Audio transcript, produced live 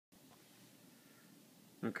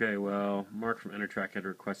Okay, well, Mark from EnerTrac had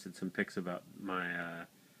requested some pics about my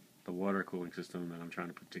the water cooling system that I'm trying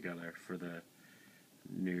to put together for the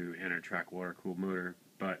new EnerTrac water cooled motor,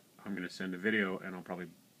 but I'm going to send a video and I'll probably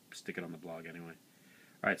stick it on the blog anyway.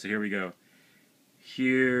 Alright, so here we go.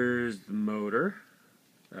 Here's the motor,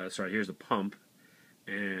 here's the pump,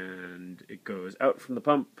 and it goes out from the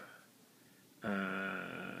pump,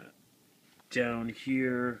 down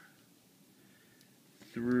here,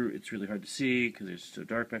 through, it's really hard to see because it's so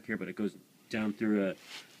dark back here, but it goes down through a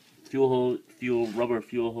rubber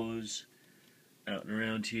fuel hose, out and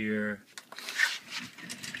around here,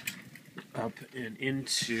 up and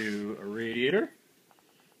into a radiator.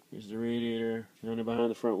 Here's the radiator, running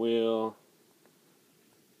behind the front wheel.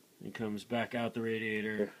 It comes back out the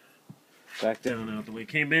radiator, back down out the way it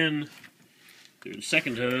came in, through the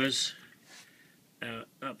second hose, out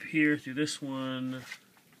up here through this one,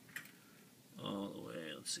 all the way,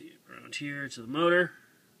 let's see, around here to the motor,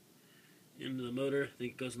 into the motor. I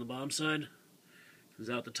think it goes on the bottom side. Comes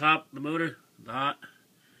out the top, the motor, the hot,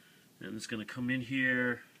 and it's going to come in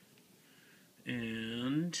here,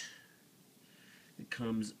 and it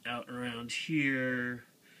comes out around here,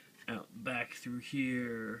 out back through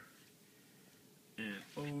here, and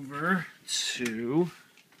over to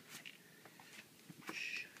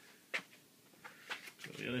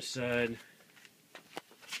the other side.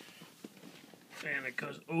 And it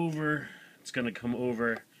goes over, it's going to come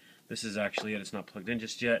over, this is actually it, it's not plugged in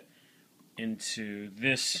just yet, into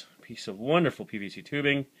this piece of wonderful PVC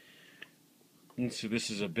tubing. And so this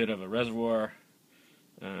is a bit of a reservoir,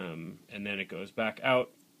 and then it goes back out,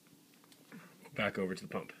 back over to the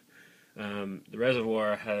pump. The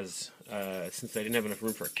reservoir has, since I didn't have enough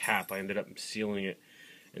room for a cap, I ended up sealing it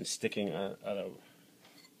and sticking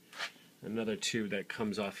another tube that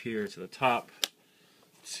comes off here to the top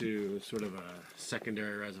to sort of a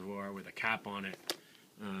secondary reservoir with a cap on it.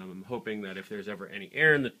 I'm hoping that if there's ever any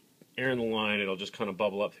air in the line, it'll just kind of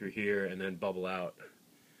bubble up through here and then bubble out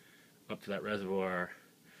up to that reservoir.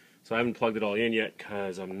 So I haven't plugged it all in yet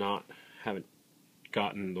because haven't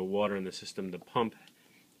gotten the water in the system. The pump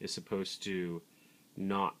is supposed to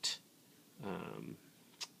not,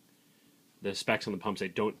 the specs on the pump say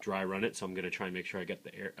don't dry run it, so I'm going to try and make sure I get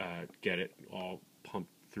the air, get it all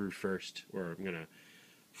pumped through first, or I'm going to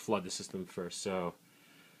flood the system first. So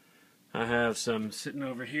I have some sitting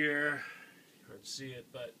over here, hard to see it,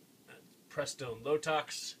 but Prestone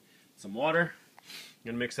Low-Tox, some water. I'm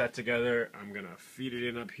going to mix that together. I'm going to feed it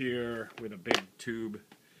in up here with a big tube,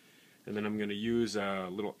 and then I'm going to use a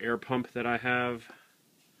little air pump that I have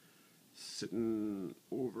sitting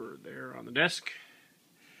over there on the desk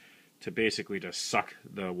to basically just suck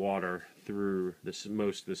the water through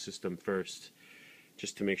most of the system first,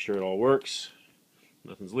 just to make sure it all works,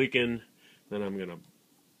 nothing's leaking. Then I'm going to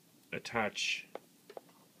attach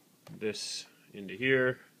this into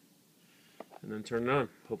here and then turn it on.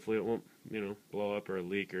 Hopefully it won't, blow up or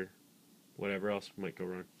leak or whatever else might go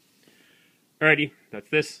wrong. Alrighty, that's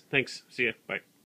this. Thanks. See ya. Bye.